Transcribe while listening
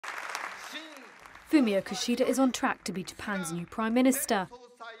Fumio Kishida is on track to be Japan's new Prime Minister.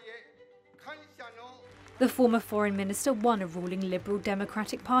 The former foreign minister won a ruling Liberal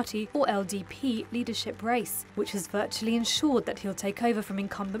Democratic Party, or LDP, leadership race, which has virtually ensured that he'll take over from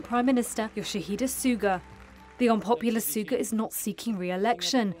incumbent Prime Minister Yoshihide Suga. The unpopular Suga is not seeking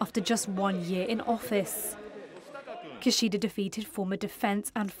re-election after just 1 year in office. Kishida defeated former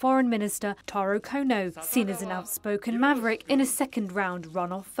Defence and Foreign Minister Taro Kono, seen as an outspoken maverick, in a second-round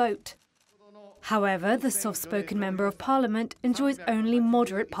runoff vote. However, the soft-spoken Member of Parliament enjoys only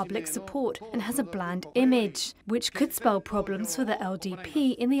moderate public support and has a bland image, which could spell problems for the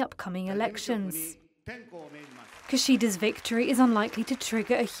LDP in the upcoming elections. Kishida's victory is unlikely to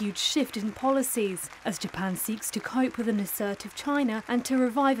trigger a huge shift in policies, as Japan seeks to cope with an assertive China and to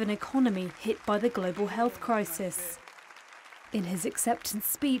revive an economy hit by the global health crisis. In his acceptance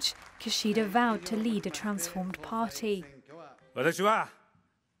speech, Kishida vowed to lead a transformed party.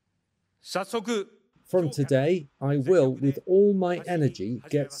 From today, I will, with all my energy,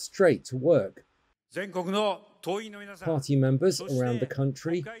 get straight to work. Party members around the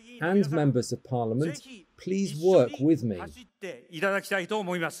country and members of Parliament, please work with me.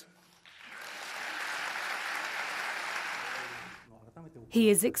 He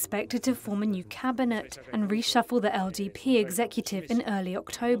is expected to form a new cabinet and reshuffle the LDP executive in early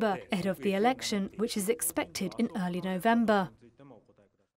October, ahead of the election, which is expected in early November.